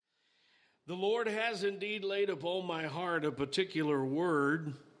The Lord has indeed laid upon my heart a particular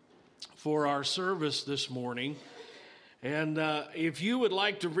word for our service this morning. And if you would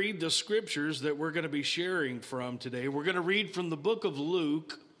like to read the scriptures that we're going to be sharing from today, we're going to read from the book of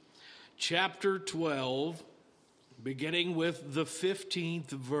Luke, chapter 12, beginning with the 15th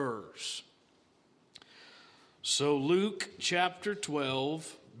verse. So Luke chapter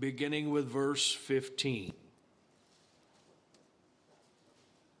 12, beginning with verse 15.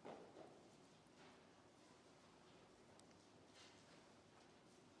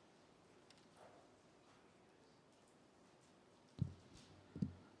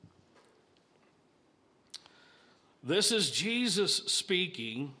 This is Jesus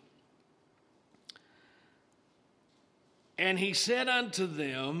speaking, and he said unto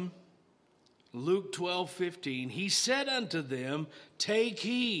them, Luke 12:15, he said unto them, take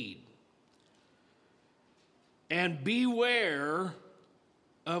heed and beware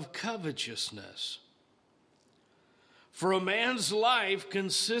of covetousness. For a man's life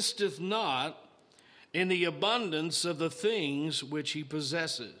consisteth not in the abundance of the things which he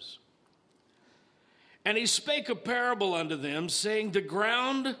possesses. And he spake a parable unto them, saying, the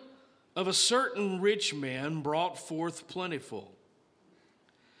ground of a certain rich man brought forth plentiful.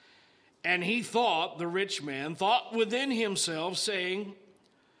 And he thought, the rich man, thought within himself, saying,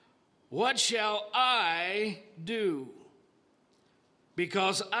 what shall I do?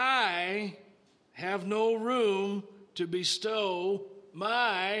 Because I have no room to bestow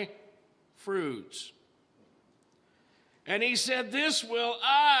my fruits. And he said, this will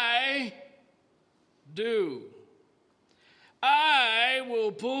I do. I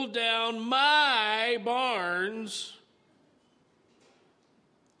will pull down my barns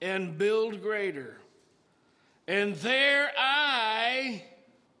and build greater, and there I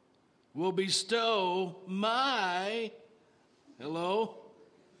will bestow my, hello?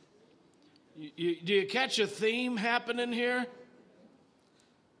 Do you catch a theme happening here?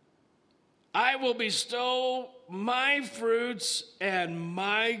 I will bestow my fruits and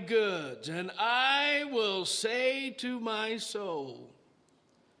my goods, and I will say to my soul,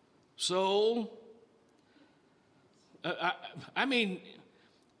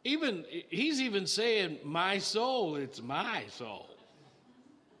 he's even saying, my soul, it's my soul.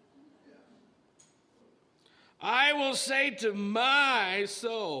 I will say to my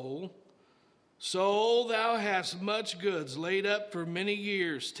soul, soul, thou hast much goods laid up for many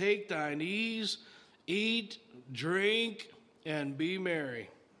years. Take thine ease, eat, drink, and be merry.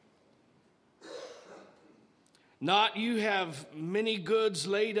 Not you have many goods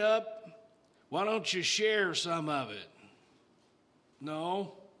laid up, why don't you share some of it?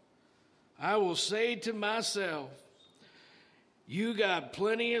 No, I will say to myself, you got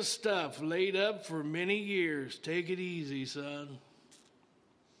plenty of stuff laid up for many years. Take it easy, son.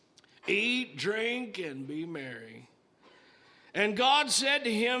 Eat, drink, and be merry. And God said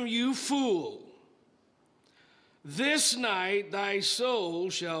to him, you fool, this night thy soul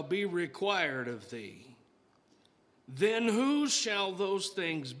shall be required of thee. Then whose shall those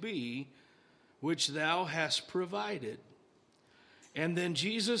things be which thou hast provided? And then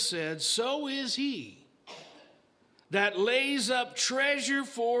Jesus said, so is he that lays up treasure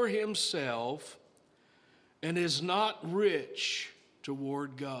for himself and is not rich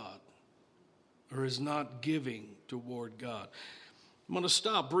toward God, or is not giving toward God. I'm going to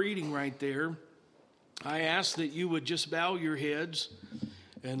stop reading right there. I ask that you would just bow your heads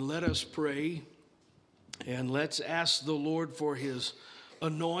and let us pray. And let's ask the Lord for his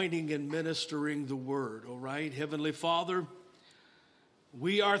anointing in ministering the word, all right? Heavenly Father,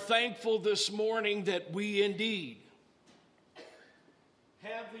 we are thankful this morning that we indeed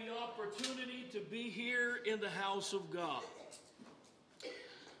have the opportunity to be here in the house of God.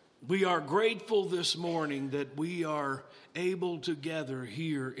 We are grateful this morning that we are able to gather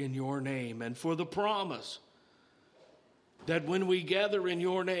here in your name, and for the promise that when we gather in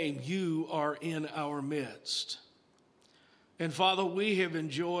your name, you are in our midst. And Father, we have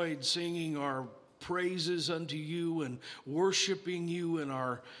enjoyed singing our praises unto you and worshiping you in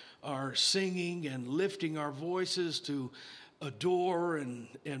our singing and lifting our voices to adore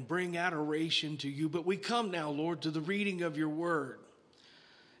and bring adoration to you. But we come now, Lord, to the reading of your word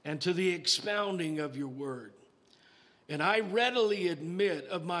and to the expounding of your word. And I readily admit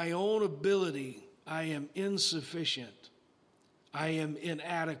of my own ability, I am insufficient. I am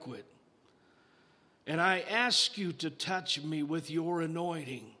inadequate. And I ask you to touch me with your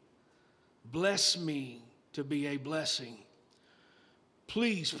anointing. Bless me to be a blessing.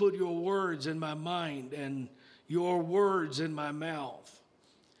 Please put your words in my mind and your words in my mouth.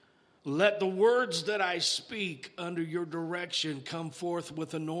 Let the words that I speak under your direction come forth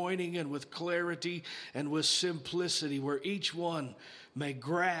with anointing and with clarity and with simplicity, where each one may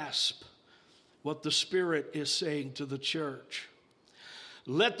grasp what the Spirit is saying to the church.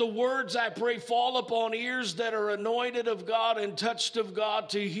 Let the words, I pray, fall upon ears that are anointed of God and touched of God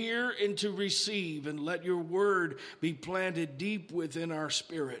to hear and to receive. And let your word be planted deep within our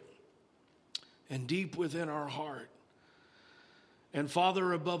spirit and deep within our heart. And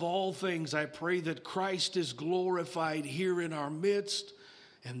Father, above all things, I pray that Christ is glorified here in our midst,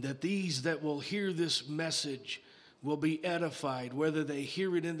 and that these that will hear this message will be edified, whether they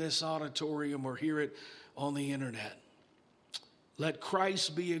hear it in this auditorium or hear it on the internet. Let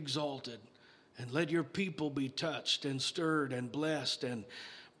Christ be exalted, and let your people be touched and stirred and blessed and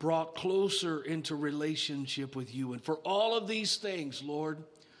brought closer into relationship with you. And for all of these things, Lord,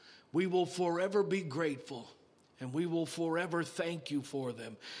 we will forever be grateful. And we will forever thank you for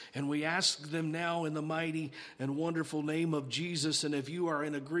them. And we ask them now in the mighty and wonderful name of Jesus. And if you are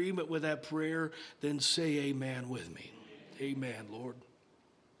in agreement with that prayer, then say amen with me. Amen, Lord.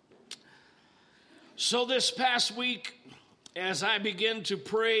 So this past week, as I begin to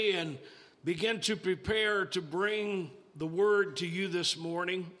pray and begin to prepare to bring the word to you this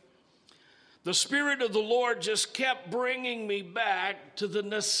morning, the Spirit of the Lord just kept bringing me back to the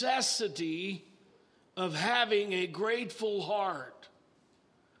necessity of having a grateful heart.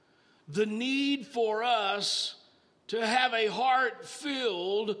 The need for us to have a heart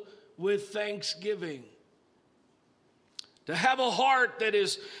filled with thanksgiving. To have a heart that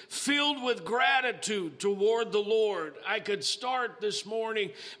is filled with gratitude toward the Lord. I could start this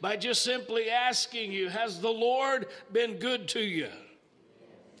morning by just simply asking you, has the Lord been good to you?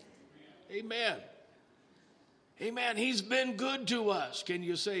 Amen. Amen. He's been good to us. Can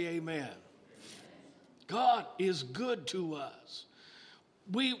you say amen? God is good to us.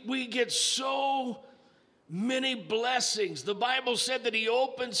 We get so many blessings. The Bible said that he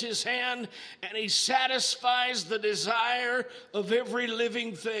opens his hand and he satisfies the desire of every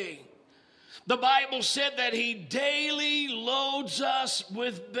living thing. The Bible said that he daily loads us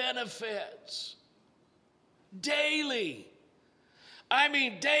with benefits. Daily. I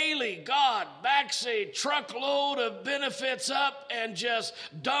mean, daily, God backs a truckload of benefits up and just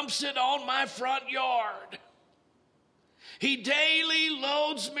dumps it on my front yard. He daily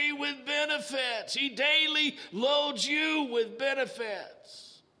loads me with benefits. He daily loads you with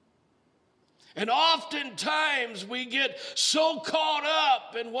benefits. And oftentimes we get so caught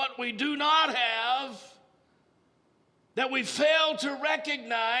up in what we do not have that we fail to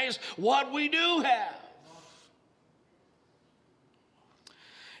recognize what we do have.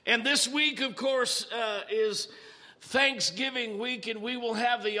 And this week, of course, is Thanksgiving week, and we will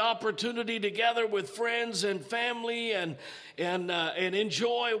have the opportunity to gather with friends and family and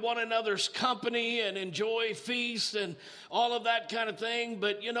enjoy one another's company and enjoy feasts and all of that kind of thing.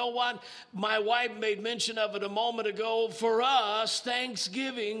 But you know what? My wife made mention of it a moment ago. For us,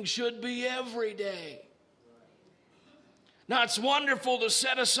 Thanksgiving should be every day. Now, it's wonderful to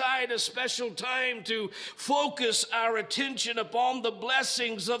set aside a special time to focus our attention upon the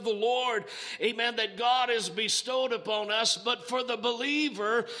blessings of the Lord, amen, that God has bestowed upon us. But for the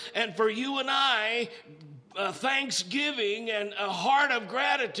believer and for you and I, thanksgiving and a heart of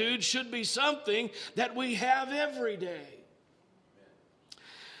gratitude should be something that we have every day.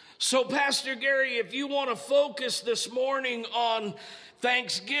 So, Pastor Gary, if you want to focus this morning on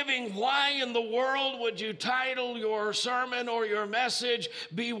Thanksgiving, why in the world would you title your sermon or your message,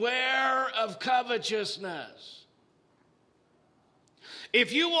 Beware of Covetousness?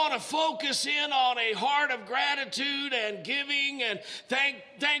 If you want to focus in on a heart of gratitude and giving and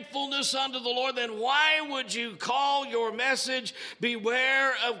thankfulness unto the Lord, then why would you call your message,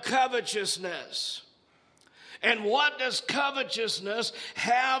 Beware of Covetousness? And what does covetousness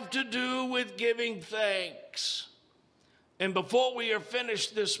have to do with giving thanks? And before we are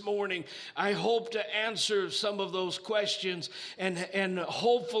finished this morning, I hope to answer some of those questions and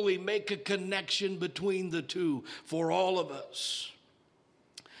hopefully make a connection between the two for all of us.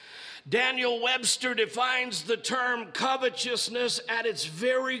 Daniel Webster defines the term covetousness at its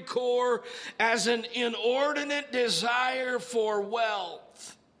very core as an inordinate desire for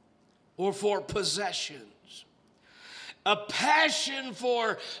wealth or for possessions. A passion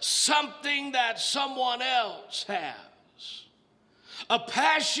for something that someone else has. A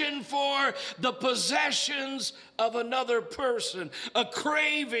passion for the possessions of another person, a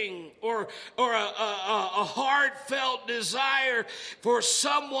craving or a heartfelt desire for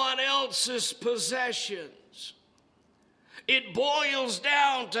someone else's possessions. It boils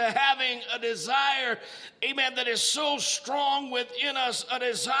down to having a desire, amen, that is so strong within us, a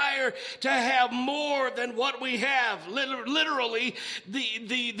desire to have more than what we have. Literally,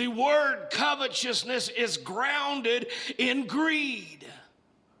 the word covetousness is grounded in greed.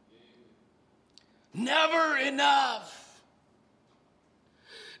 Never enough.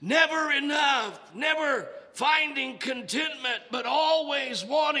 Never enough. Never finding contentment, but always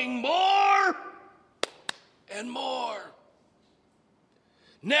wanting more and more.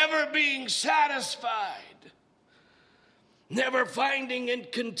 Never being satisfied. Never finding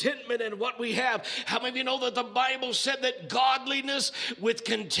contentment in what we have. How many of you know that the Bible said that godliness with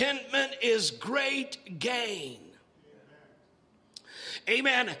contentment is great gain?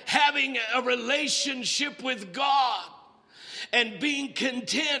 Amen. Having a relationship with God and being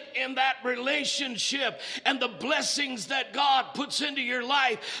content in that relationship and the blessings that God puts into your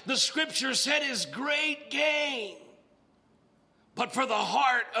life, the scripture said is great gain. But for the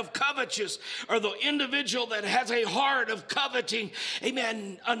heart of covetous, or the individual that has a heart of coveting,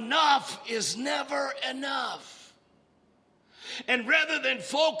 amen, enough is never enough. And rather than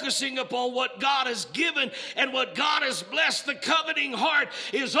focusing upon what God has given and what God has blessed, the coveting heart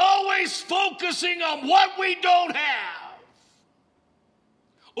is always focusing on what we don't have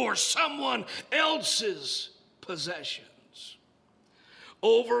or someone else's possessions.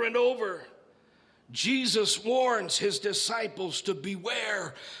 Over and over, Jesus warns his disciples to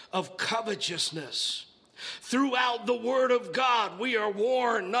beware of covetousness. Throughout the Word of God, we are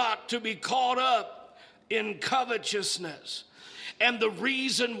warned not to be caught up in covetousness. And the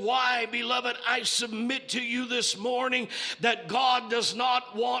reason why, beloved, I submit to you this morning that God does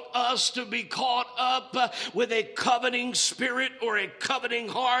not want us to be caught up with a coveting spirit or a coveting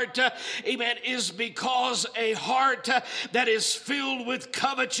heart, amen, is because a heart that is filled with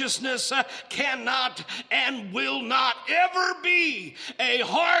covetousness cannot and will not ever be a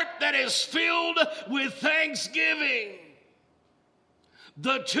heart that is filled with thanksgiving.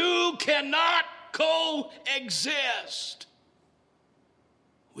 The two cannot coexist.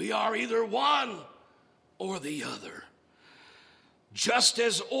 We are either one or the other. Just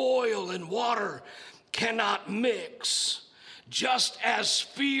as oil and water cannot mix, just as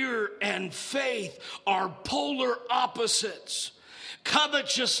fear and faith are polar opposites,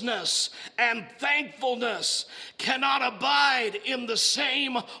 covetousness and thankfulness cannot abide in the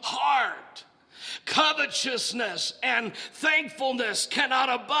same heart. Covetousness and thankfulness cannot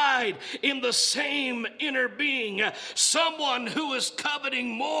abide in the same inner being. Someone who is coveting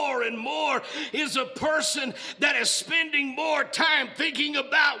more and more is a person that is spending more time thinking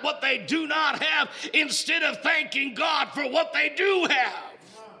about what they do not have instead of thanking God for what they do have.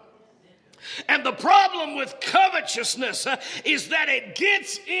 And the problem with covetousness is that it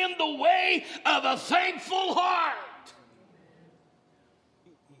gets in the way of a thankful heart.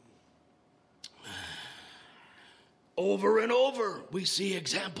 Over and over, we see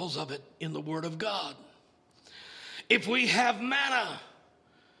examples of it in the Word of God. If we have manna,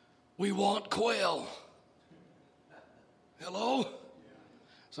 we want quail. Hello?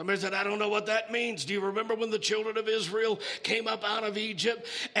 Somebody said, I don't know what that means. Do you remember when the children of Israel came up out of Egypt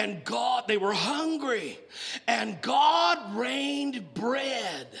and they were hungry, and God rained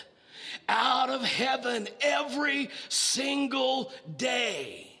bread out of heaven every single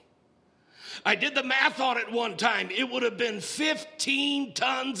day? I did the math on it one time. It would have been 15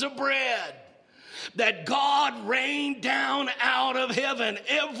 tons of bread that God rained down out of heaven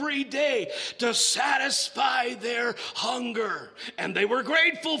every day to satisfy their hunger. And they were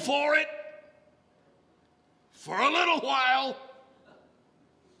grateful for it for a little while.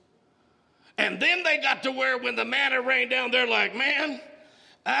 And then they got to where when the manna rained down, they're like, man,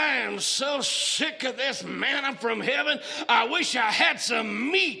 I am so sick of this manna from heaven. I wish I had some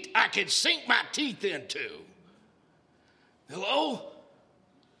meat I could sink my teeth into. Hello?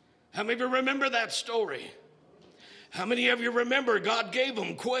 How many of you remember that story? How many of you remember God gave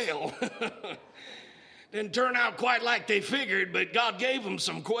them quail? Didn't turn out quite like they figured, but God gave them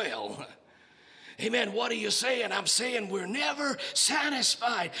some quail. Amen. What are you saying? I'm saying we're never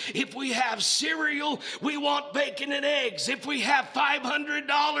satisfied. If we have cereal, we want bacon and eggs. If we have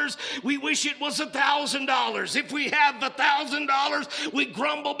 $500, we wish it was $1,000. If we have $1,000, we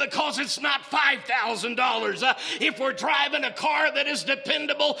grumble because it's not $5,000. If we're driving a car that is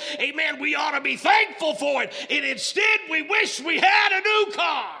dependable, amen, we ought to be thankful for it. And instead, we wish we had a new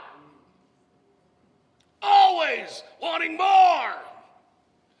car. Always wanting more.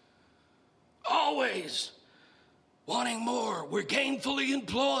 Always wanting more. We're gainfully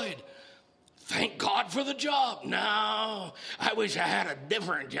employed. Thank God for the job. No, I wish I had a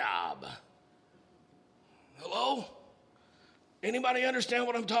different job. Hello? Anybody understand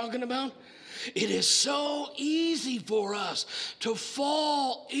what I'm talking about? It is so easy for us to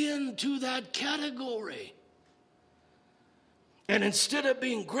fall into that category. And instead of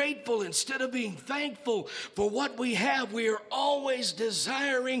being grateful, instead of being thankful for what we have, we are always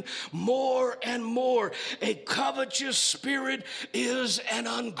desiring more and more. A covetous spirit is an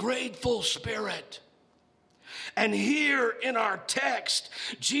ungrateful spirit. And here in our text,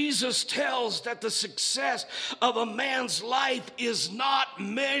 Jesus tells that the success of a man's life is not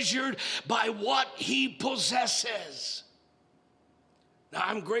measured by what he possesses. Now,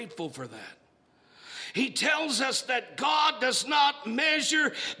 I'm grateful for that. He tells us that God does not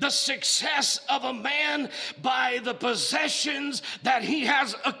measure the success of a man by the possessions that he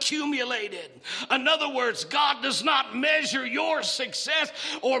has accumulated. In other words, God does not measure your success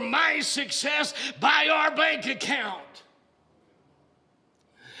or my success by our bank account.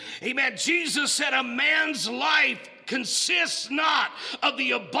 Amen. Jesus said a man's life consists not of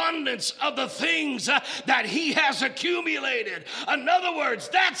the abundance of the things that he has accumulated. In other words,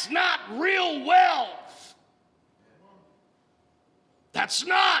 that's not real wealth. That's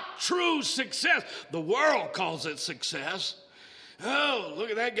not true success. The world calls it success. Oh, look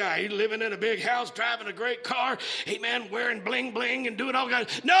at that guy. He's living in a big house, driving a great car. Amen, wearing bling bling and doing all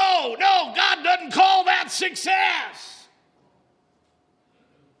kinds. No, God doesn't call that success.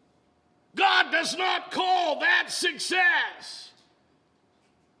 God does not call that success.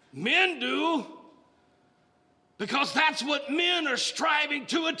 Men do, because that's what men are striving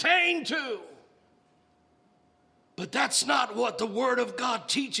to attain to. But that's not what the Word of God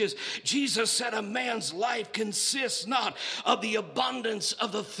teaches. Jesus said a man's life consists not of the abundance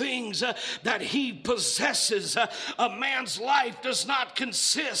of the things that he possesses. A man's life does not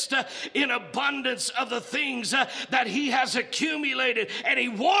consist in abundance of the things that he has accumulated. And he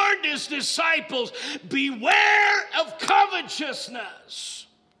warned his disciples, beware of covetousness.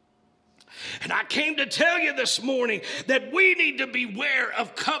 And I came to tell you this morning that we need to beware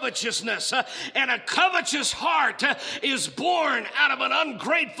of covetousness. And a covetous heart is born out of an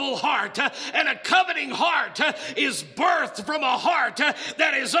ungrateful heart. And a coveting heart is birthed from a heart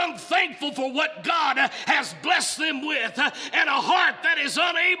that is unthankful for what God has blessed them with. And a heart that is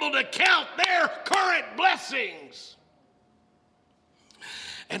unable to count their current blessings.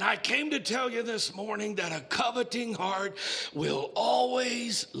 And I came to tell you this morning that a coveting heart will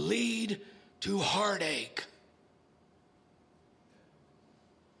always lead to heartache.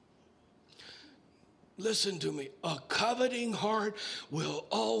 Listen to me. A coveting heart will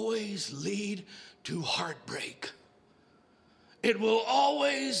always lead to heartbreak. It will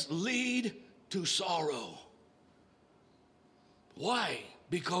always lead to sorrow. Why?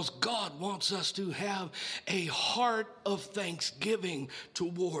 Because God wants us to have a heart of thanksgiving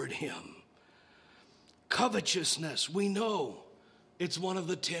toward Him. Covetousness, we know it's one of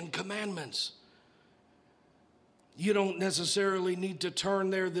the 10 commandments. You don't necessarily need to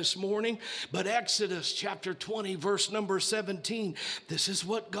turn there this morning, but Exodus chapter 20, verse number 17, this is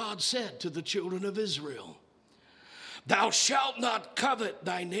what God said to the children of Israel. Thou shalt not covet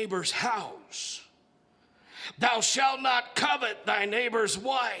thy neighbor's house. Thou shalt not covet thy neighbor's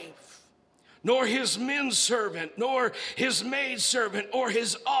wife, nor his manservant, nor his maidservant, or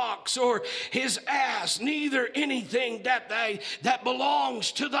his ox, or his ass, neither anything that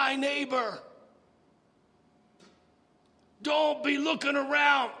belongs to thy neighbor. Don't be looking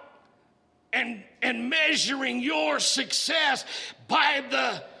around and measuring your success by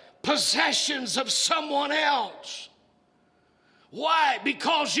the possessions of someone else. Why?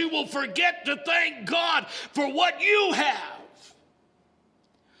 Because you will forget to thank God for what you have.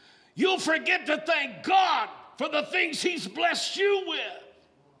 You'll forget to thank God for the things He's blessed you with.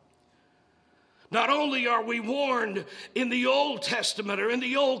 Not only are we warned in the Old Testament or in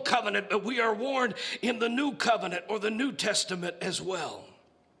the Old Covenant, but we are warned in the New Covenant or the New Testament as well.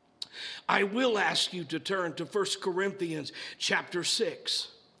 I will ask you to turn to 1 Corinthians chapter 6,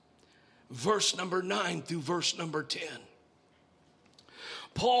 verse number 9 through verse number 10.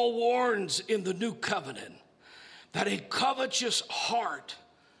 Paul warns in the New Covenant that a covetous heart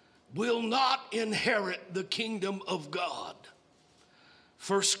will not inherit the kingdom of God.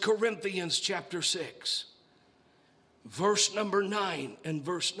 1 Corinthians chapter 6, verse number 9 and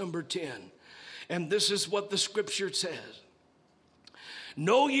verse number 10. And this is what the scripture says.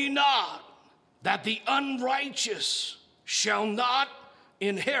 Know ye not that the unrighteous shall not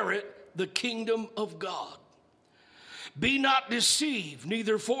inherit the kingdom of God? Be not deceived,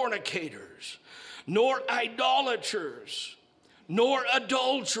 neither fornicators, nor idolaters, nor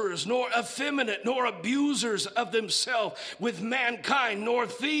adulterers, nor effeminate, nor abusers of themselves with mankind, nor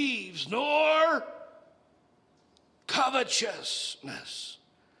thieves, nor covetousness,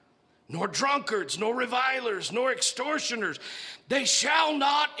 nor drunkards, nor revilers, nor extortioners. They shall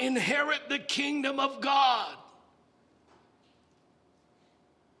not inherit the kingdom of God.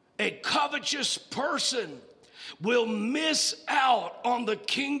 A covetous person will miss out on the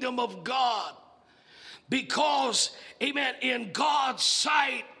kingdom of God because, amen, in God's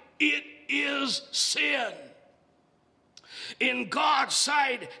sight, it is sin. In God's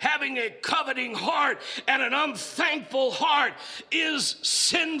sight, having a coveting heart and an unthankful heart is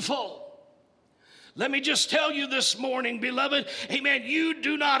sinful. Let me just tell you this morning, beloved, amen, you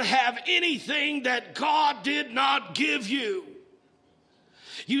do not have anything that God did not give you.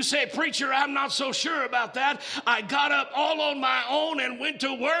 You say, preacher, I'm not so sure about that. I got up all on my own and went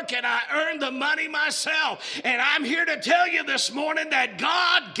to work and I earned the money myself. And I'm here to tell you this morning that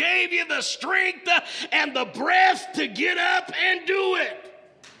God gave you the strength and the breath to get up and do it.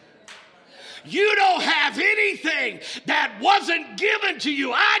 You don't have anything that wasn't given to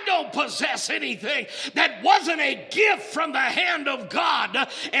you. I don't possess anything that wasn't a gift from the hand of God.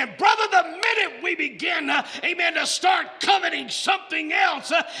 And brother, the minute we begin, amen, to start coveting something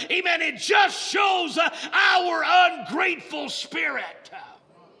else, amen, it just shows our ungrateful spirit.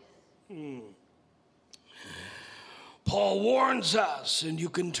 Paul warns us, and you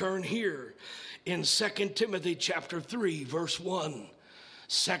can turn here in 2 Timothy chapter 3, verse 1.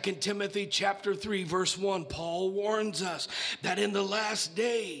 2 Timothy chapter 3, verse 1, Paul warns us that in the last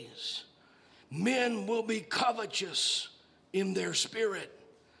days, men will be covetous in their spirit.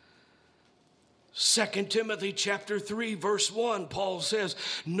 2 Timothy chapter 3, verse 1, Paul says,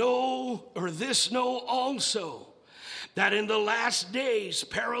 know also, that in the last days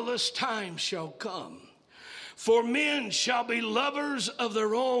perilous times shall come. For men shall be lovers of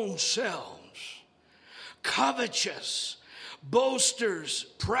their own selves, covetous, boasters,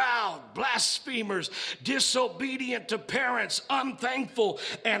 proud, blasphemers, disobedient to parents, unthankful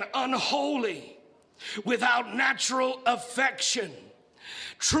and unholy, without natural affection,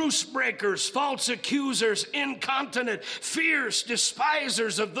 truce breakers, false accusers, incontinent, fierce,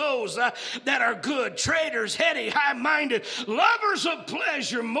 despisers of those that are good, traitors, heady, high-minded, lovers of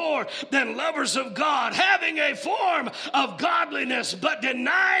pleasure more than lovers of God, having a form of godliness, but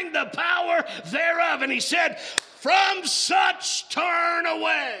denying the power thereof. And he said, from such turn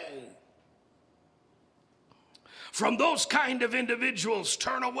away. From those kind of individuals,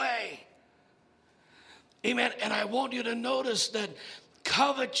 turn away. Amen. And I want you to notice that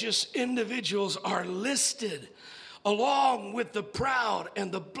covetous individuals are listed along with the proud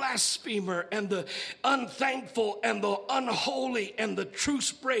and the blasphemer and the unthankful and the unholy and the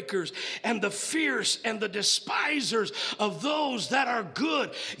truce breakers and the fierce and the despisers of those that are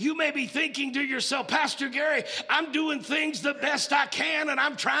good. You may be thinking to yourself, Pastor Gary, I'm doing things the best I can and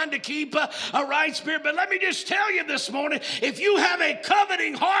I'm trying to keep a right spirit. But let me just tell you this morning, if you have a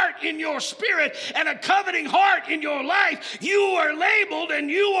coveting heart in your spirit and a coveting heart in your life, you are labeled and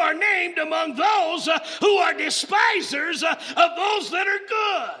you are named among those who are despised of those that are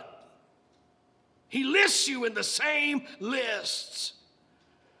good. He lists you in the same lists.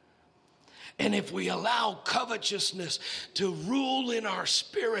 And if we allow covetousness to rule in our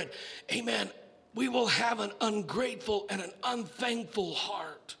spirit, amen, we will have an ungrateful and an unthankful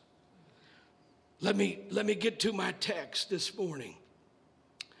heart. Let me get to my text this morning.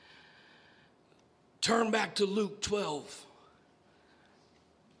 Turn back to Luke 12,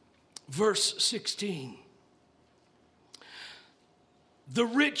 verse 16. The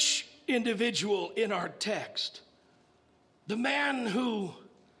rich individual in our text, the man who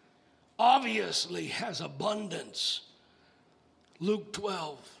obviously has abundance, Luke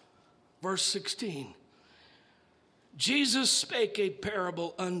 12, verse 16. Jesus spake a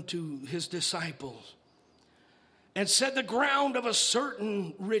parable unto his disciples and said, the ground of a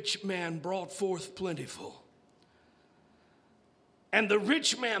certain rich man brought forth plentiful. And the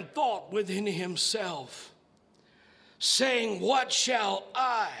rich man thought within himself, saying, what shall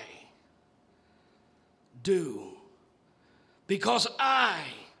I do? Because I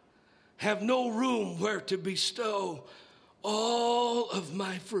have no room where to bestow all of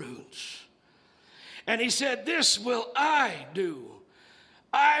my fruits. And he said, this will I do.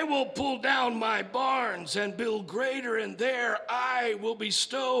 I will pull down my barns and build greater, and there I will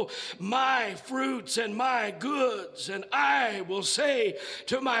bestow my fruits and my goods. And I will say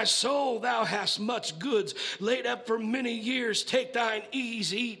to my soul, thou hast much goods laid up for many years. Take thine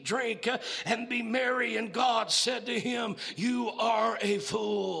ease, eat, drink, and be merry. And God said to him, you are a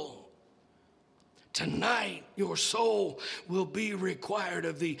fool. Tonight your soul will be required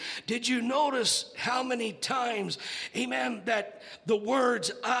of thee. Did you notice how many times, amen, that the words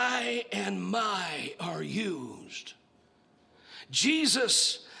I and my are used?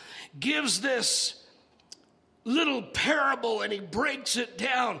 Jesus gives this little parable, and he breaks it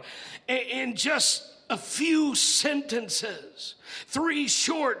down in just a few sentences, 3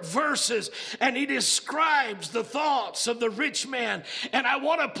 short verses, and he describes the thoughts of the rich man. And I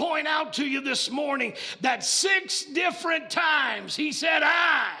want to point out to you this morning that 6 different times he said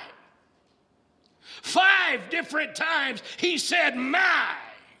I. 5 different times he said my.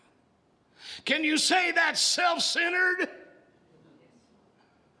 Can you say that's self-centered?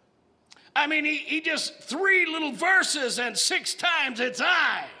 I mean, he just 3 little verses, and 6 times it's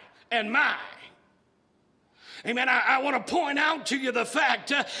I and my. Amen. I want to point out to you the fact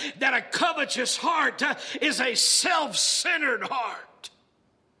that a covetous heart is a self-centered heart.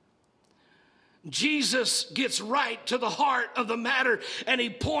 Jesus gets right to the heart of the matter, and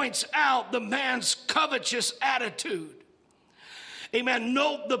he points out the man's covetous attitude. Amen.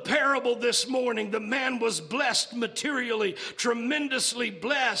 Note the parable this morning. The man was blessed materially, tremendously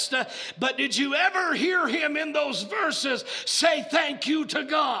blessed. But did you ever hear him in those verses say thank you to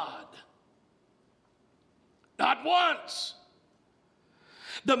God? Not once.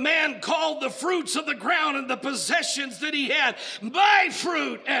 The man called the fruits of the ground and the possessions that he had my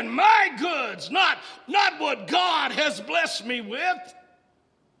fruit and my goods, not what God has blessed me with.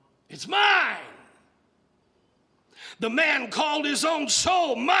 It's mine. The man called his own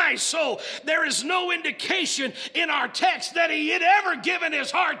soul my soul. There is no indication in our text that he had ever given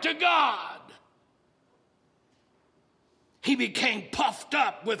his heart to God. He became puffed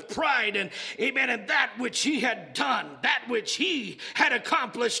up with pride and that which he had done, that which he had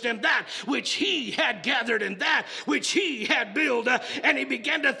accomplished, and that which he had gathered, and that which he had built. And he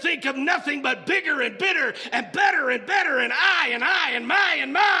began to think of nothing but bigger and better and better and better, and I and my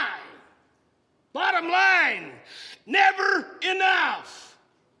and my. Bottom line, never enough.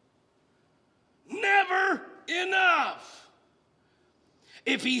 Never enough.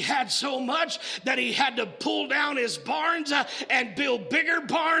 If he had so much that he had to pull down his barns and build bigger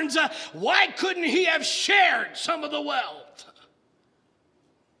barns, why couldn't he have shared some of the wealth?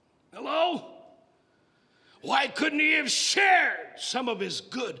 Hello? Why couldn't he have shared some of his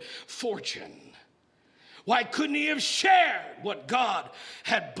good fortune? Why couldn't he have shared what God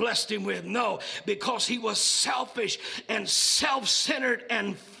had blessed him with? No, because he was selfish and self-centered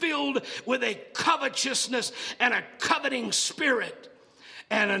and filled with a covetousness and a coveting spirit.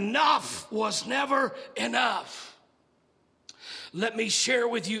 And enough was never enough. Let me share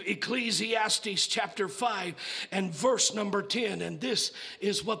with you Ecclesiastes chapter 5 and verse number 10. And this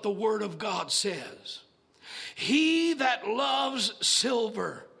is what the Word of God says. He that loves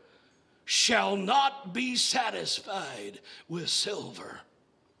silver shall not be satisfied with silver,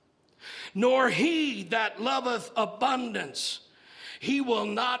 nor he that loveth abundance, he will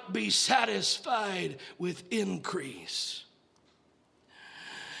not be satisfied with increase.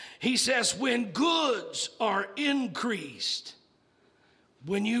 He says, when goods are increased,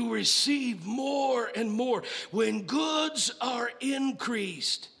 when you receive more and more, when goods are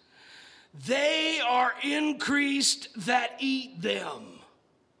increased, they are increased that eat them.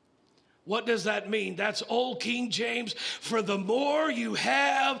 What does that mean? That's old King James. For the more you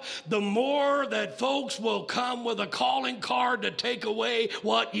have, the more that folks will come with a calling card to take away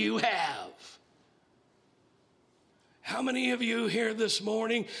what you have. How many of you here this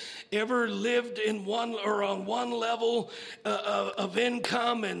morning ever lived in one or on one level of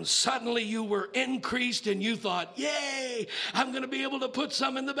income, and suddenly you were increased and you thought, yay, I'm going to be able to put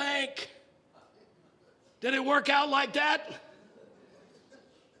some in the bank? Did it work out like that?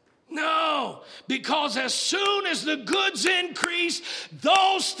 No, because as soon as the goods increase,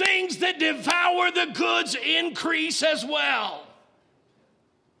 those things that devour the goods increase as well.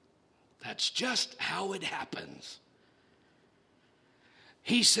 That's just how it happens.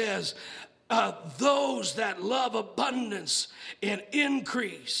 He says, those that love abundance and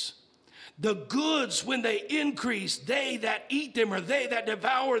increase, the goods, when they increase, they that eat them or they that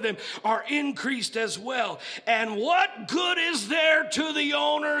devour them are increased as well. And what good is there to the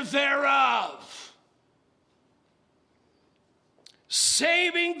owner thereof?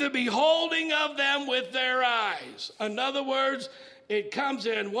 Saving the beholding of them with their eyes. In other words, it comes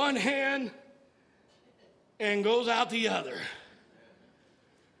in one hand and goes out the other.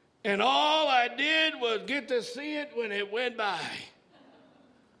 And all I did was get to see it when it went by.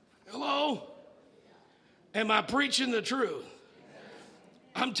 Hello? Am I preaching the truth?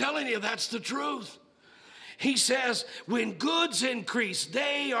 I'm telling you, that's the truth. He says, when goods increase,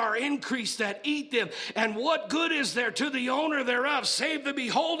 they are increased that eat them. And what good is there to the owner thereof, save the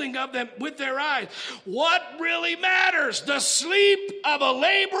beholding of them with their eyes? What really matters? The sleep of a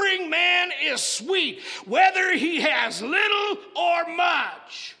laboring man is sweet, whether he has little or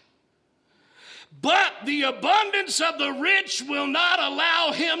much. But the abundance of the rich will not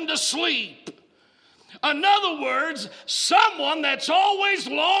allow him to sleep. In other words, someone that's always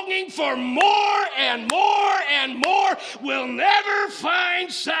longing for more and more and more will never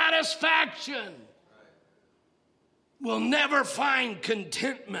find satisfaction, will never find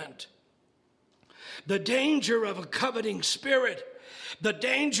contentment. The danger of a coveting spirit, the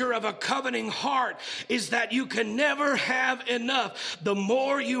danger of a coveting heart is that you can never have enough. The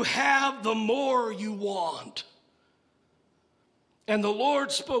more you have, the more you want. And the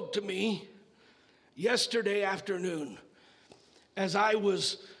Lord spoke to me yesterday afternoon as I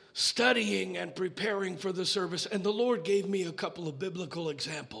was studying and preparing for the service, and the Lord gave me a couple of biblical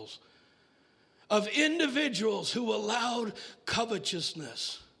examples of individuals who allowed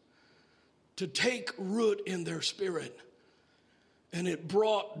covetousness to take root in their spirit, and it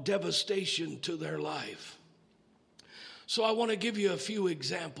brought devastation to their life. So I want to give you a few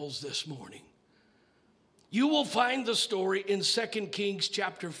examples this morning. You will find the story in 2 Kings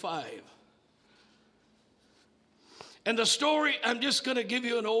chapter 5. And the story, I'm just going to give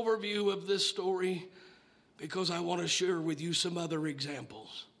you an overview of this story because I want to share with you some other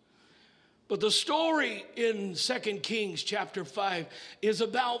examples. But the story in 2 Kings chapter 5 is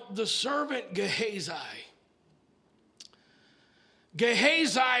about the servant Gehazi.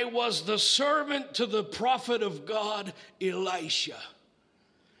 Gehazi was the servant to the prophet of God, Elisha.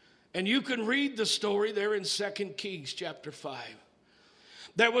 And you can read the story there in 2 Kings chapter 5.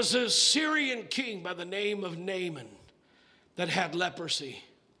 There was a Syrian king by the name of Naaman that had leprosy.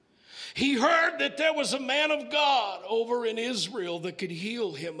 He heard that there was a man of God over in Israel that could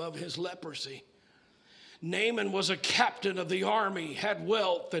heal him of his leprosy. Naaman was a captain of the army, had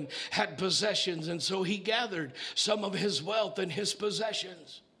wealth and had possessions, and so he gathered some of his wealth and his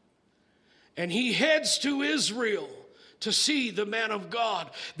possessions. And he heads to Israel to see the man of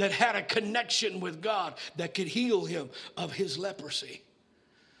God that had a connection with God that could heal him of his leprosy.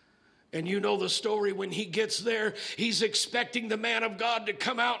 And you know the story. When he gets there, he's expecting the man of God to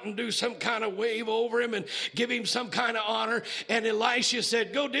come out and do some kind of wave over him and give him some kind of honor. And Elisha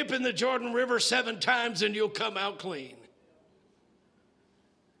said, go dip in the Jordan River 7 times and you'll come out clean.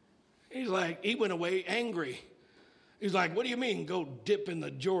 He's like, he went away angry. He's like, what do you mean go dip in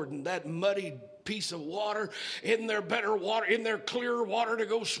the Jordan? That muddy piece of water, isn't there better water, isn't there clearer water to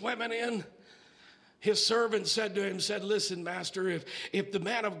go swimming in? His servant said to him, listen, master, if the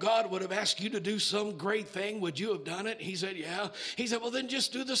man of God would have asked you to do some great thing, would you have done it? He said, yeah. He said, well, then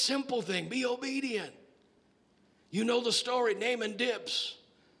just do the simple thing. Be obedient. You know the story. Naaman dips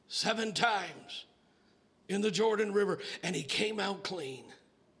 7 times in the Jordan River, and he came out clean.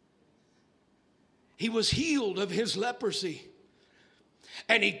 He was healed of his leprosy.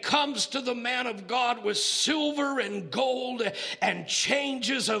 And he comes to the man of God with silver and gold and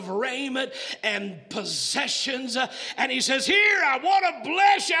changes of raiment and possessions. And he says, here, I want to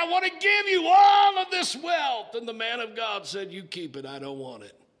bless you. I want to give you all of this wealth. And the man of God said, you keep it. I don't want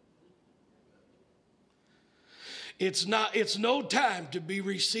it. It's no time to be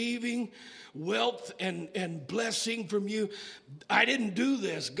receiving wealth and blessing from you. I didn't do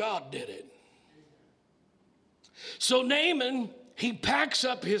this. God did it. So Naaman, he packs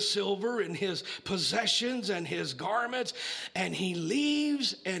up his silver and his possessions and his garments, and he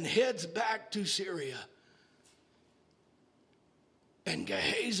leaves and heads back to Syria. And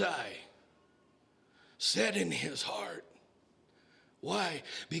Gehazi said in his heart, why?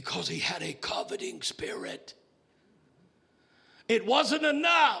 Because he had a coveting spirit. It wasn't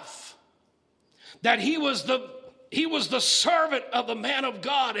enough that he was the servant of the man of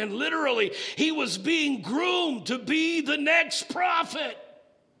God, and literally he was being groomed to be the next prophet.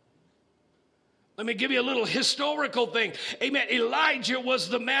 Let me give you a little historical thing. Amen. Elijah was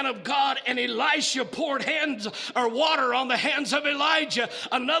the man of God, and Elisha poured water on the hands of Elijah.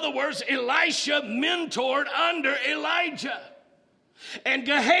 In other words, Elisha mentored under Elijah. And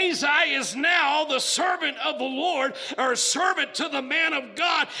Gehazi is now the servant of the Lord, or servant to the man of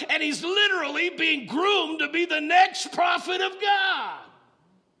God, and he's literally being groomed to be the next prophet of God.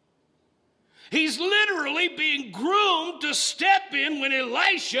 He's literally being groomed to step in when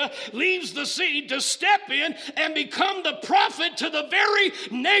Elisha leaves the scene, to step in and become the prophet to the very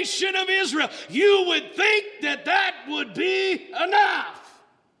nation of Israel. You would think that that would be enough,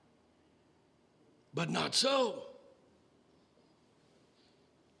 but not so.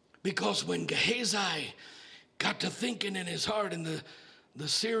 Because when Gehazi, got to thinking in his heart, and the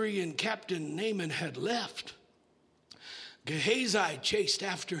Syrian captain Naaman had left. Gehazi chased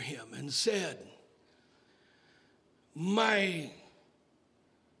after him and said, my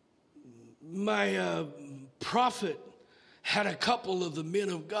prophet had a couple of the men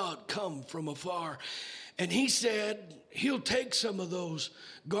of God come from afar, and he said he'll take some of those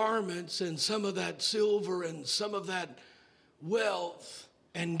garments and some of that silver and some of that wealth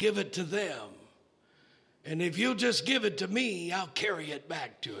and give it to them. And if you'll just give it to me, I'll carry it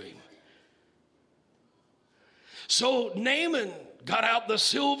back to him. So Naaman got out the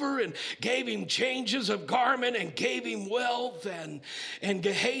silver and gave him changes of garment and gave him wealth. And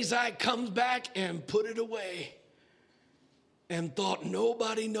Gehazi comes back and put it away and thought,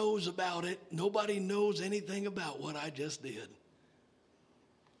 nobody knows about it. Nobody knows anything about what I just did.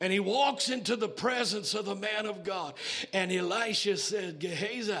 And he walks into the presence of the man of God. And Elisha said,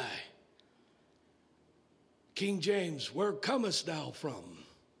 Gehazi, King James, where comest thou from?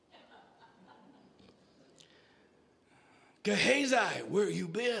 Gehazi, where you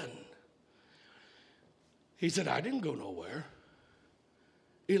been? He said, I didn't go nowhere.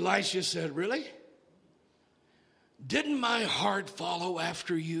 Elisha said, really? Didn't my heart follow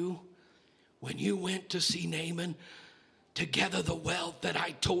after you when you went to see Naaman to gather the wealth that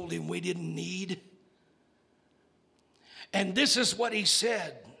I told him we didn't need? And this is what he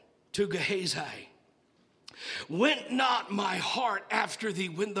said to Gehazi. Went not my heart after thee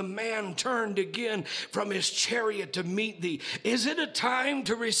when the man turned again from his chariot to meet thee? Is it a time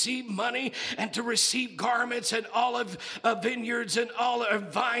to receive money and to receive garments and olive vineyards and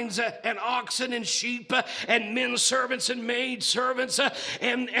olive vines and oxen and sheep and men servants and maid servants?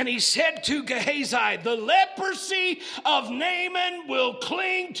 And he said to Gehazi, the leprosy of Naaman will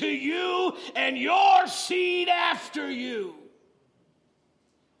cling to you and your seed after you.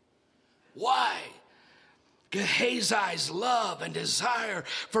 Why? Gehazi's love and desire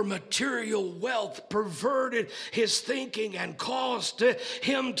for material wealth perverted his thinking and caused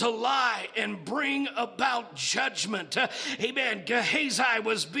him to lie and bring about judgment. Amen. Gehazi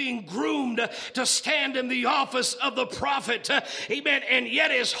was being groomed to stand in the office of the prophet. Amen. And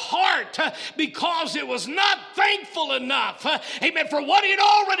yet his heart, because it was not thankful enough, amen, for what he had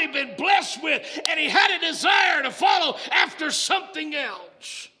already been blessed with, and he had a desire to follow after something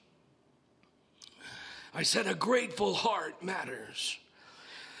else. I said a grateful heart matters.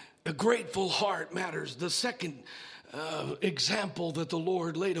 A grateful heart matters. The second example that the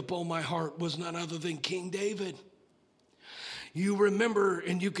Lord laid upon my heart was none other than King David. You remember,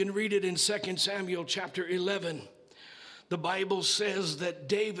 and you can read it in 2 Samuel chapter 11. The Bible says that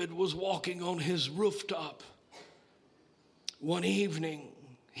David was walking on his rooftop one evening.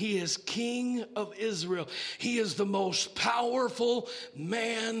 He is king of Israel. He is the most powerful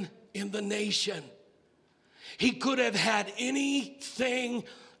man in the nation. He could have had anything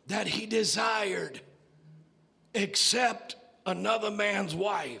that he desired except another man's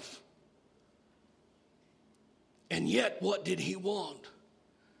wife. And yet, what did he want?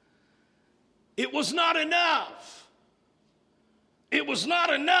 It was not enough. It was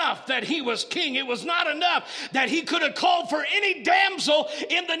not enough that he was king. It was not enough that he could have called for any damsel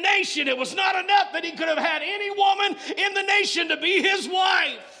in the nation. It was not enough that he could have had any woman in the nation to be his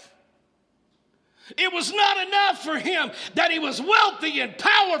wife. It was not enough for him that he was wealthy and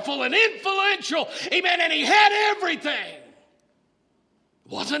powerful and influential. Amen. And he had everything. It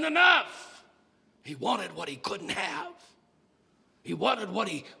wasn't enough. He wanted what he couldn't have. He wanted what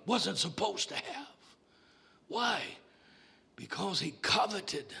he wasn't supposed to have. Why? Because he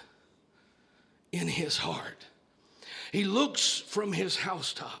coveted in his heart. He looks from his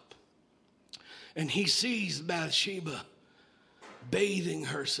housetop and he sees Bathsheba bathing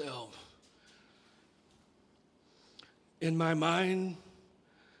herself. In my mind,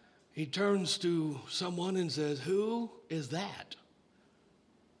 he turns to someone and says, who is that?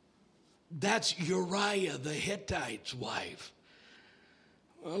 That's Uriah the Hittite's wife.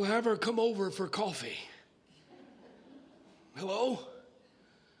 Well, have her come over for coffee. Hello?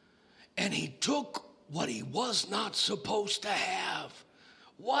 And he took what he was not supposed to have.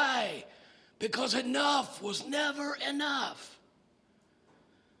 Why? Because enough was never enough.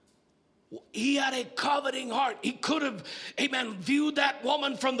 He had a coveting heart. He could have, amen, viewed that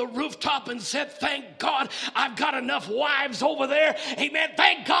woman from the rooftop and said, thank God I've got enough wives over there. Amen.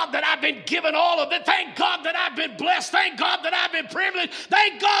 Thank God that I've been given all of it. Thank God that I've been blessed. Thank God that I've been privileged.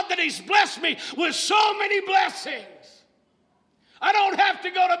 Thank God that he's blessed me with so many blessings. I don't have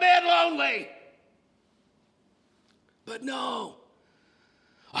to go to bed lonely. But no,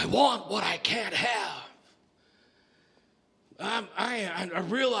 I want what I can't have. I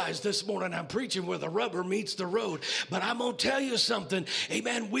realize this morning I'm preaching where the rubber meets the road, but I'm going to tell you something.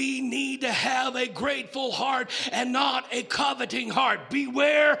 Amen. We need to have a grateful heart and not a coveting heart.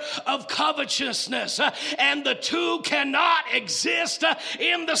 Beware of covetousness, and the two cannot exist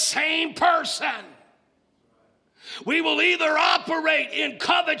in the same person. We will either operate in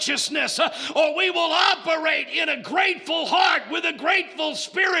covetousness or we will operate in a grateful heart with a grateful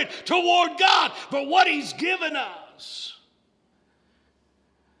spirit toward God for what He's given us.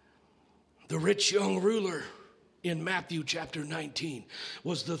 The rich young ruler in Matthew chapter 19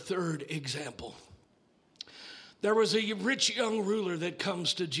 was the third example. There was a rich young ruler that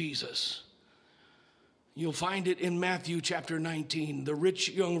comes to Jesus. You'll find it in Matthew chapter 19. The rich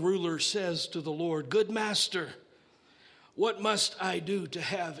young ruler says to the Lord, "Good master, what must I do to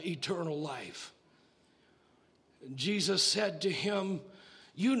have eternal life?" Jesus said to him,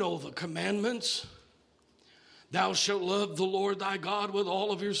 "You know the commandments. Thou shalt love the Lord thy God with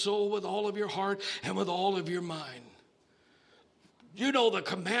all of your soul, with all of your heart, and with all of your mind. You know the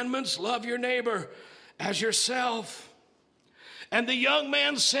commandments. Love your neighbor as yourself." And the young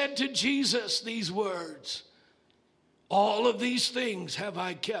man said to Jesus these words, "All of these things have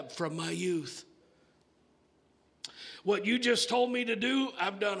I kept from my youth." What you just told me to do,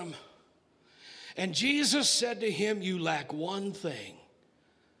 I've done them. And Jesus said to him, "You lack one thing.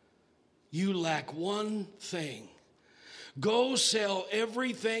 You lack one thing. Go sell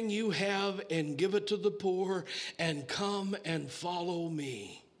everything you have and give it to the poor and come and follow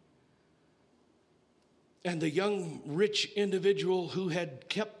me." And the young rich individual who had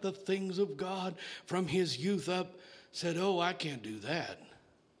kept the things of God from his youth up said, "Oh, I can't do that.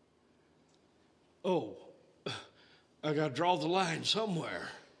 Oh, I got to draw the line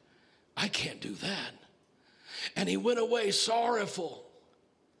somewhere. I can't do that." And he went away sorrowful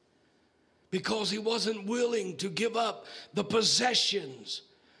because he wasn't willing to give up the possessions.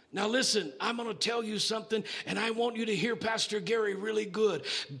 Now listen, I'm going to tell you something, and I want you to hear Pastor Gary really good.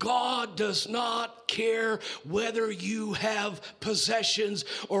 God does not care whether you have possessions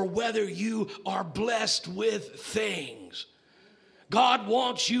or whether you are blessed with things. God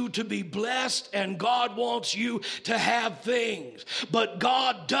wants you to be blessed, and God wants you to have things. But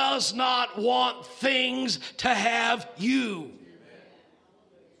God does not want things to have you.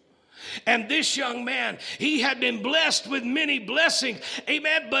 And this young man, he had been blessed with many blessings.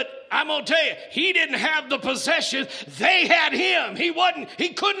 Amen. But I'm going to tell you, he didn't have the possessions. They had him. He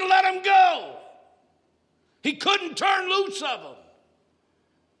couldn't let them go. He couldn't turn loose of them.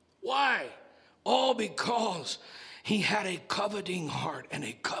 Why? All because he had a coveting heart and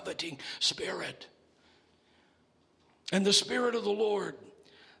a coveting spirit. And the Spirit of the Lord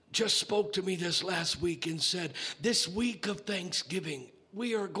just spoke to me this last week and said, this week of Thanksgiving,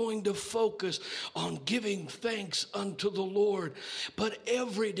 we are going to focus on giving thanks unto the Lord. But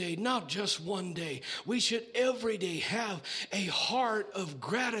every day, not just one day, we should every day have a heart of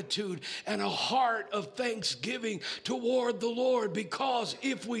gratitude and a heart of thanksgiving toward the Lord. Because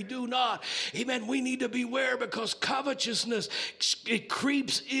if we do not, amen, we need to beware, because covetousness, it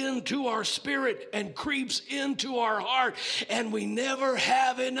creeps into our spirit and creeps into our heart, and we never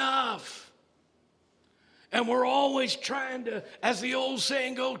have enough. And we're always trying to, as the old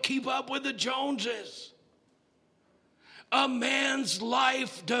saying goes, keep up with the Joneses. A man's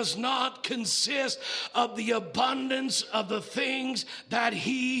life does not consist of the abundance of the things that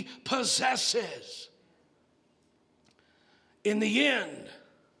he possesses. In the end,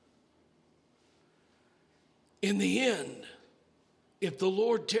 if the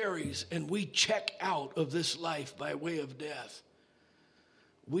Lord tarries and we check out of this life by way of death,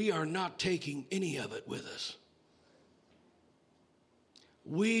 we are not taking any of it with us.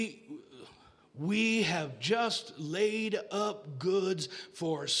 We have just laid up goods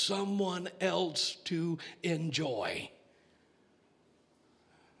for someone else to enjoy.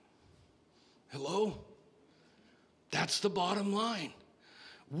 Hello? That's the bottom line.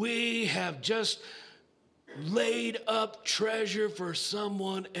 We have just laid up treasure for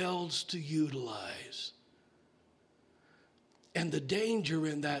someone else to utilize. And the danger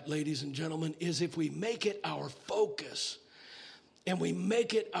in that, ladies and gentlemen, is if we make it our focus and we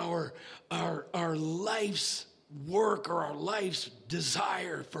make it our life's work or our life's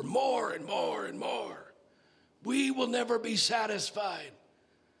desire for more and more and more, we will never be satisfied,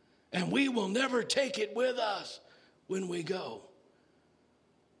 and we will never take it with us when we go.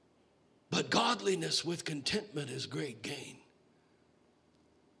 But godliness with contentment is great gain.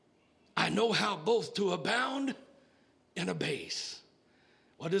 I know how both to abound and abase.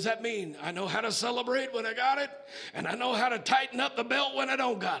 What does that mean? I know how to celebrate when I got it, and I know how to tighten up the belt when I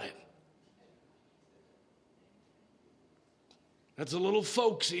don't got it. That's a little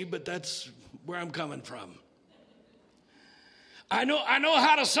folksy, but that's where I'm coming from. I know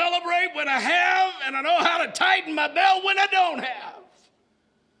how to celebrate when I have, and I know how to tighten my belt when I don't have.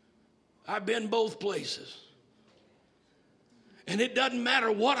 I've been both places. And it doesn't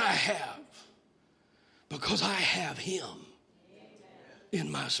matter what I have, because I have him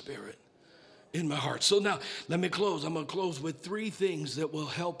in my spirit, in my heart. So now, let me close. I'm going to close with 3 things that will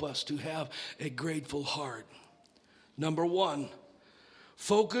help us to have a grateful heart. Number 1,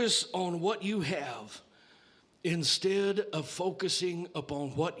 focus on what you have instead of focusing upon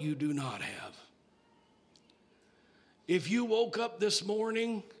what you do not have. If you woke up this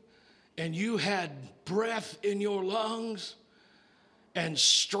morning and you had breath in your lungs and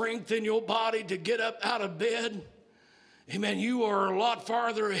strength in your body to get up out of bed, amen, you are a lot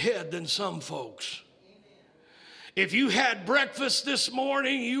farther ahead than some folks. If you had breakfast this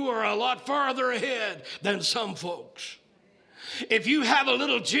morning, you are a lot farther ahead than some folks. If you have a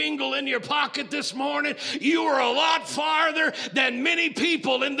little jingle in your pocket this morning, you are a lot farther than many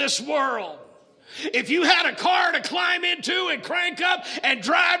people in this world. If you had a car to climb into and crank up and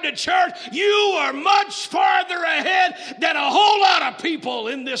drive to church, you are much farther ahead than a whole lot of people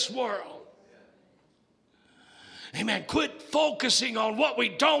in this world. Amen. Quit focusing on what we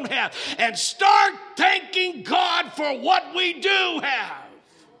don't have and start thanking God for what we do have.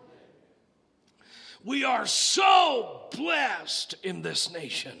 We are so blessed in this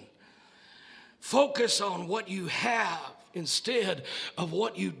nation. Focus on what you have instead of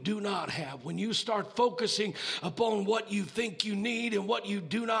what you do not have. When you start focusing upon what you think you need and what you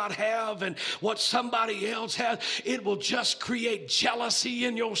do not have and what somebody else has, it will just create jealousy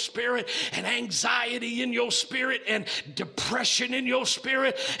in your spirit and anxiety in your spirit and depression in your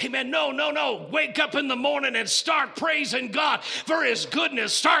spirit. Amen. No. Wake up in the morning and start praising God for his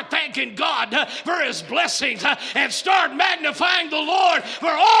goodness. Start thanking God for his blessings and start magnifying the Lord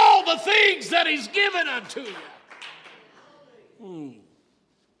for all the things that he's given unto you.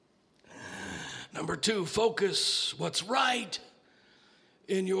 Number 2, focus what's right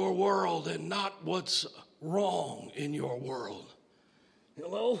in your world and not what's wrong in your world.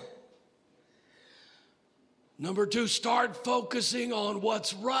 Hello? Number 2, start focusing on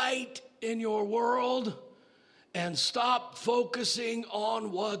what's right in your world and stop focusing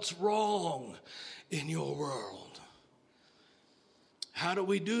on what's wrong in your world. How do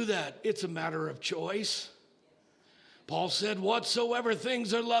we do that? It's a matter of choice. Paul said, whatsoever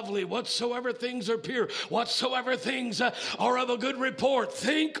things are lovely, whatsoever things are pure, whatsoever things are of a good report,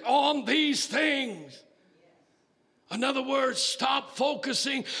 think on these things. In other words, stop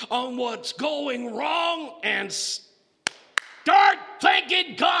focusing on what's going wrong and start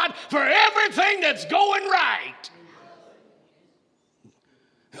thanking God for everything that's going right.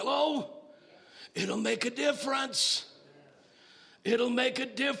 Hello? It'll make a difference. It'll make a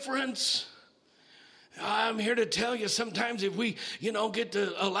difference. I'm here to tell you, sometimes if we, get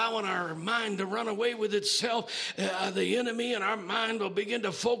to allowing our mind to run away with itself, the enemy and our mind will begin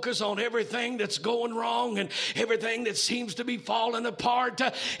to focus on everything that's going wrong and everything that seems to be falling apart.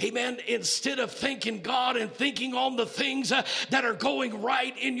 Amen. Instead of thanking God and thinking on the things that are going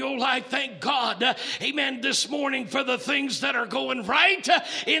right in your life, thank God, amen, this morning for the things that are going right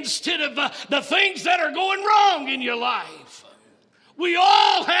instead of the things that are going wrong in your life. We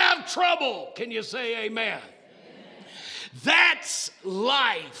all have trouble. Can you say amen? Amen? That's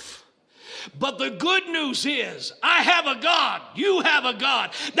life. But the good news is, I have a God, you have a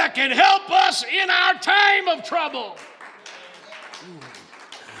God that can help us in our time of trouble.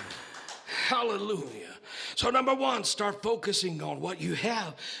 Hallelujah. So number 1, start focusing on what you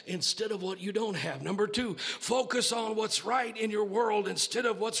have instead of what you don't have. Number 2, focus on what's right in your world instead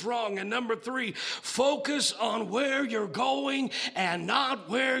of what's wrong. And number 3, focus on where you're going and not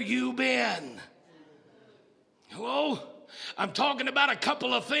where you've been. Hello? I'm talking about a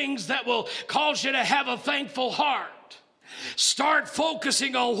couple of things that will cause you to have a thankful heart. Start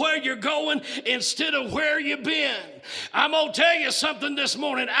focusing on where you're going instead of where you've been. I'm going to tell you something this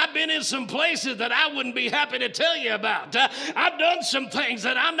morning. I've been in some places that I wouldn't be happy to tell you about. I've done some things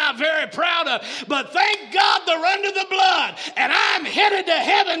that I'm not very proud of, but thank God they're under the blood. And I'm headed to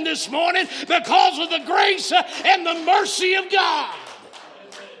heaven this morning because of the grace and the mercy of God.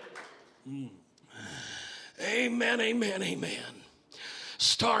 Amen, amen, amen.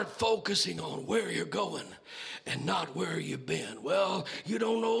 Start focusing on where you're going and not where you've been. Well, you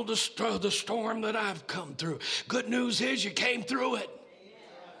don't know the storm that I've come through. Good news is you came through it.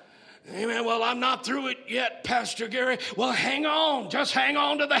 Amen. Well, I'm not through it yet, Pastor Gary. Well, hang on. Just hang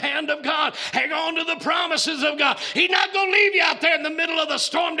on to the hand of God. Hang on to the promises of God. He's not going to leave you out there in the middle of the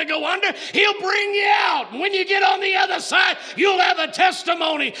storm to go under. He'll bring you out. And when you get on the other side, you'll have a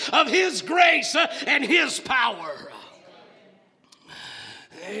testimony of His grace and His power.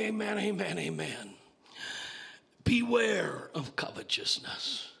 Amen, amen, amen. Beware of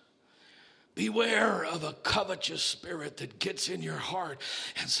covetousness. Beware of a covetous spirit that gets in your heart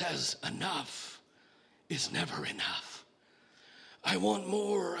and says, enough is never enough. I want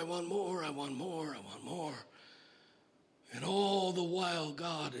more, I want more, I want more, I want more. And all the while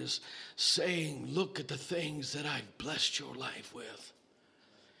God is saying, look at the things that I've blessed your life with.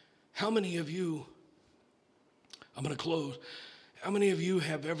 How many of you, I'm going to close, how many of you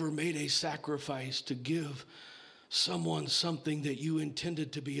have ever made a sacrifice to give someone something that you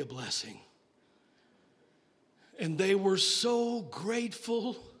intended to be a blessing? And they were so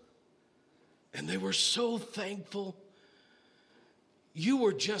grateful and they were so thankful. You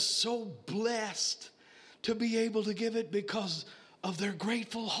were just so blessed to be able to give it because of their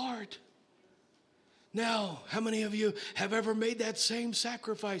grateful heart. Now, how many of you have ever made that same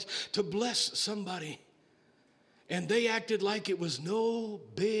sacrifice to bless somebody and they acted like it was no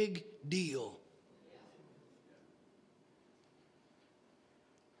big deal?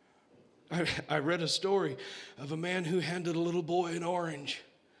 I read a story of a man who handed a little boy an orange.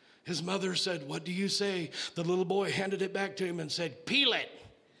 His mother said, what do you say? The little boy handed it back to him and said, peel it.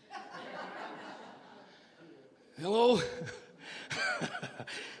 Hello?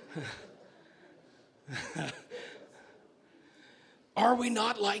 Are we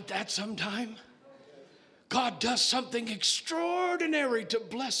not like that sometime? God does something extraordinary to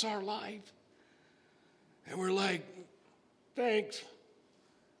bless our life. And we're like, thanks.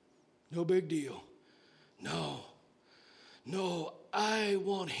 No big deal. No, I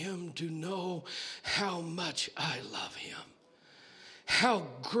want him to know how much I love him, how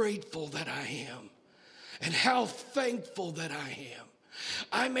grateful that I am, and how thankful that I am.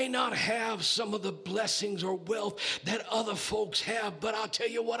 I may not have some of the blessings or wealth that other folks have, but I'll tell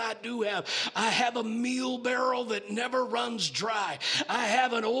you what I do have. I have a meal barrel that never runs dry. I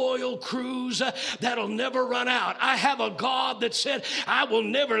have an oil cruise that'll never run out. I have a God that said, I will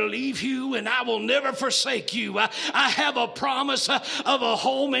never leave you and I will never forsake you. I have a promise of a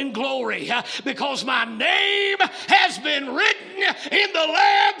home in glory because my name has been written in the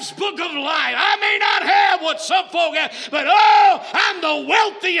Lamb's book of life. I may not have what some folk have, but I'm the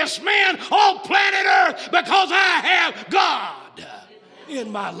wealthiest man on planet Earth because I have God in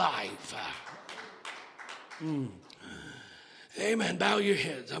my life. Amen. Bow your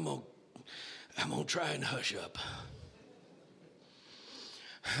heads. I'm gonna try and hush up.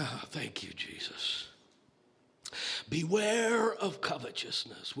 Thank you, Jesus. Beware of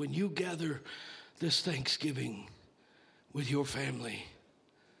covetousness. When you gather this Thanksgiving with your family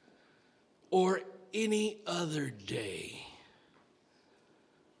or any other day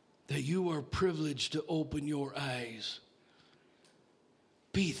that you are privileged to open your eyes,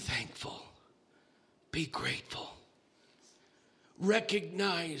 be thankful, be grateful.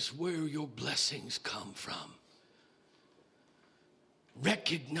 Recognize where your blessings come from.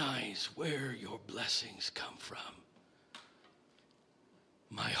 Recognize where your blessings come from.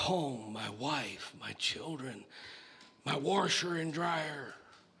 My home, my wife, my children, my washer and dryer,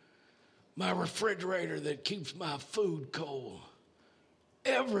 my refrigerator that keeps my food cold.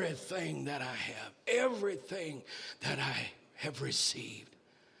 Everything that I have, everything that I have received,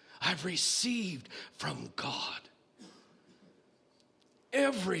 I've received from God.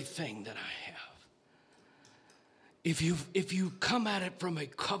 Everything that I have. If you come at it from a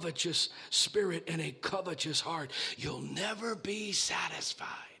covetous spirit and a covetous heart, you'll never be satisfied.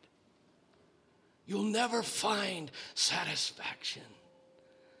 You'll never find satisfaction.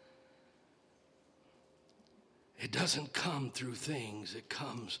 It doesn't come through things. It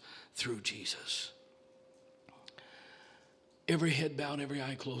comes through Jesus. Every head bowed, every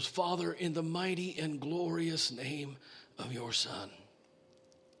eye closed. Father, in the mighty and glorious name of your Son,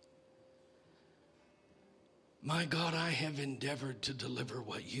 my God, I have endeavored to deliver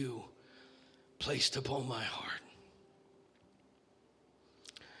what you placed upon my heart.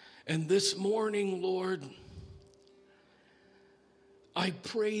 And this morning, Lord, I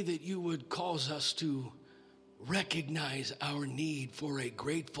pray that you would cause us to recognize our need for a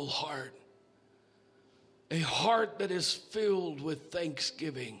grateful heart, a heart that is filled with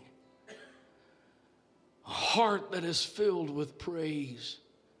thanksgiving, a heart that is filled with praise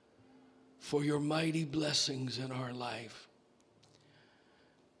for your mighty blessings in our life.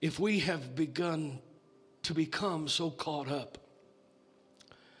 If we have begun to become so caught up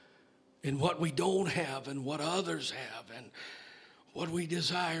in what we don't have and what others have and what we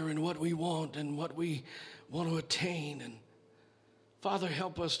desire and what we want and what we want to attain. And Father,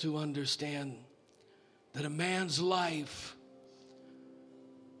 help us to understand that a man's life,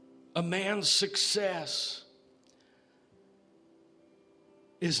 a man's success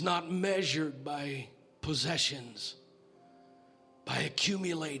is not measured by possessions, by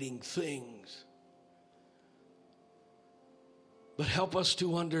accumulating things. But help us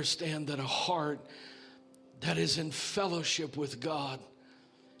to understand that a heart that is in fellowship with God,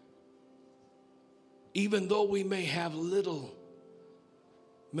 even though we may have little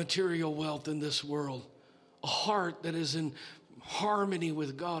material wealth in this world, a heart that is in harmony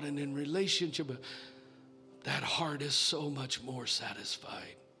with God and in relationship, that heart is so much more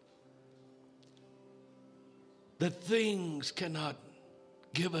satisfied. That things cannot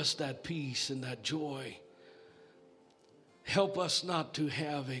give us that peace and that joy. Help us not to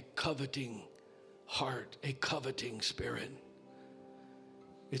have a coveting heart, a coveting spirit.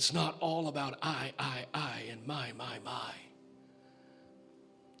 It's not all about I, and my.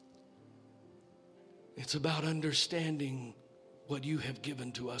 It's about understanding what you have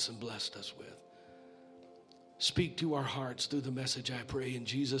given to us and blessed us with. Speak to our hearts through the message, I pray, in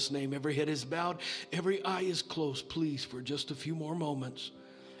Jesus' name. Every head is bowed, every eye is closed. Please, for just a few more moments.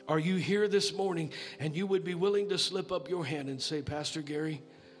 Are you here this morning and you would be willing to slip up your hand and say, Pastor Gary,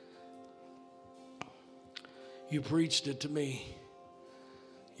 you preached it to me.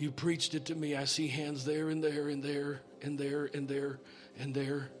 You preached it to me. I see hands there and there and there and there and there and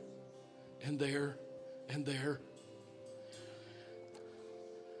there and there and there.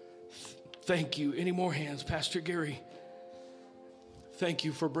 Thank you. Any more hands? Pastor Gary, thank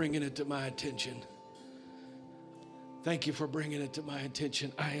you for bringing it to my attention. Thank you for bringing it to my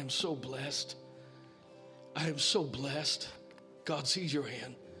attention. I am so blessed. I am so blessed. God sees your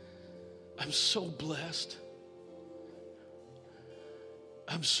hand. I'm so blessed.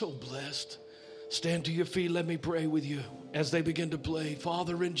 I'm so blessed. Stand to your feet. Let me pray with you as they begin to play.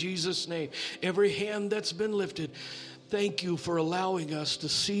 Father, in Jesus' name, every hand that's been lifted, thank you for allowing us to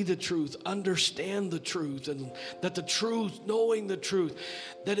see the truth, understand the truth, and that the truth, knowing the truth,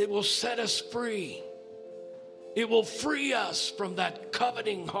 that it will set us free. It will free us from that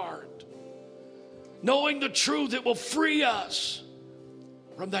coveting heart. Knowing the truth, it will free us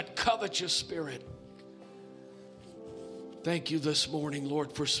from that covetous spirit. Thank you this morning,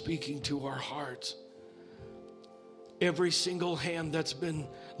 Lord, for speaking to our hearts. Every single hand that's been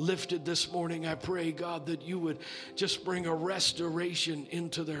lifted this morning, I pray, God, that you would just bring a restoration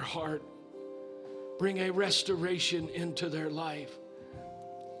into their heart. Bring a restoration into their life.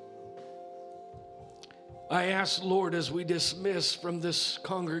 I ask, Lord, as we dismiss from this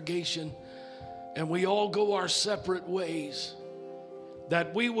congregation and we all go our separate ways,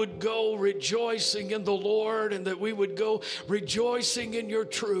 that we would go rejoicing in the Lord and that we would go rejoicing in your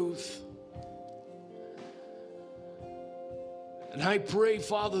truth. And I pray,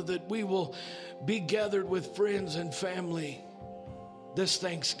 Father, that we will be gathered with friends and family this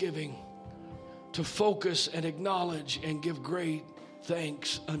Thanksgiving to focus and acknowledge and give great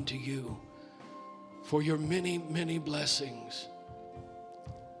thanks unto you for your many, many blessings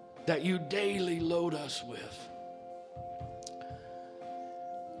that you daily load us with.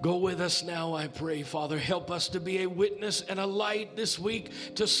 Go with us now, I pray, Father. Help us to be a witness and a light this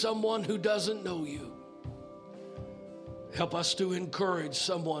week to someone who doesn't know you. Help us to encourage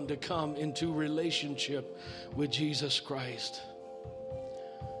someone to come into relationship with Jesus Christ.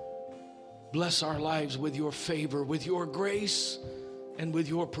 Bless our lives with your favor, with your grace, and with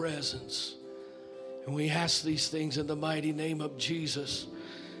your presence. And we ask these things in the mighty name of Jesus.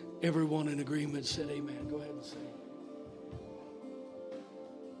 Everyone in agreement said amen. Go ahead and say.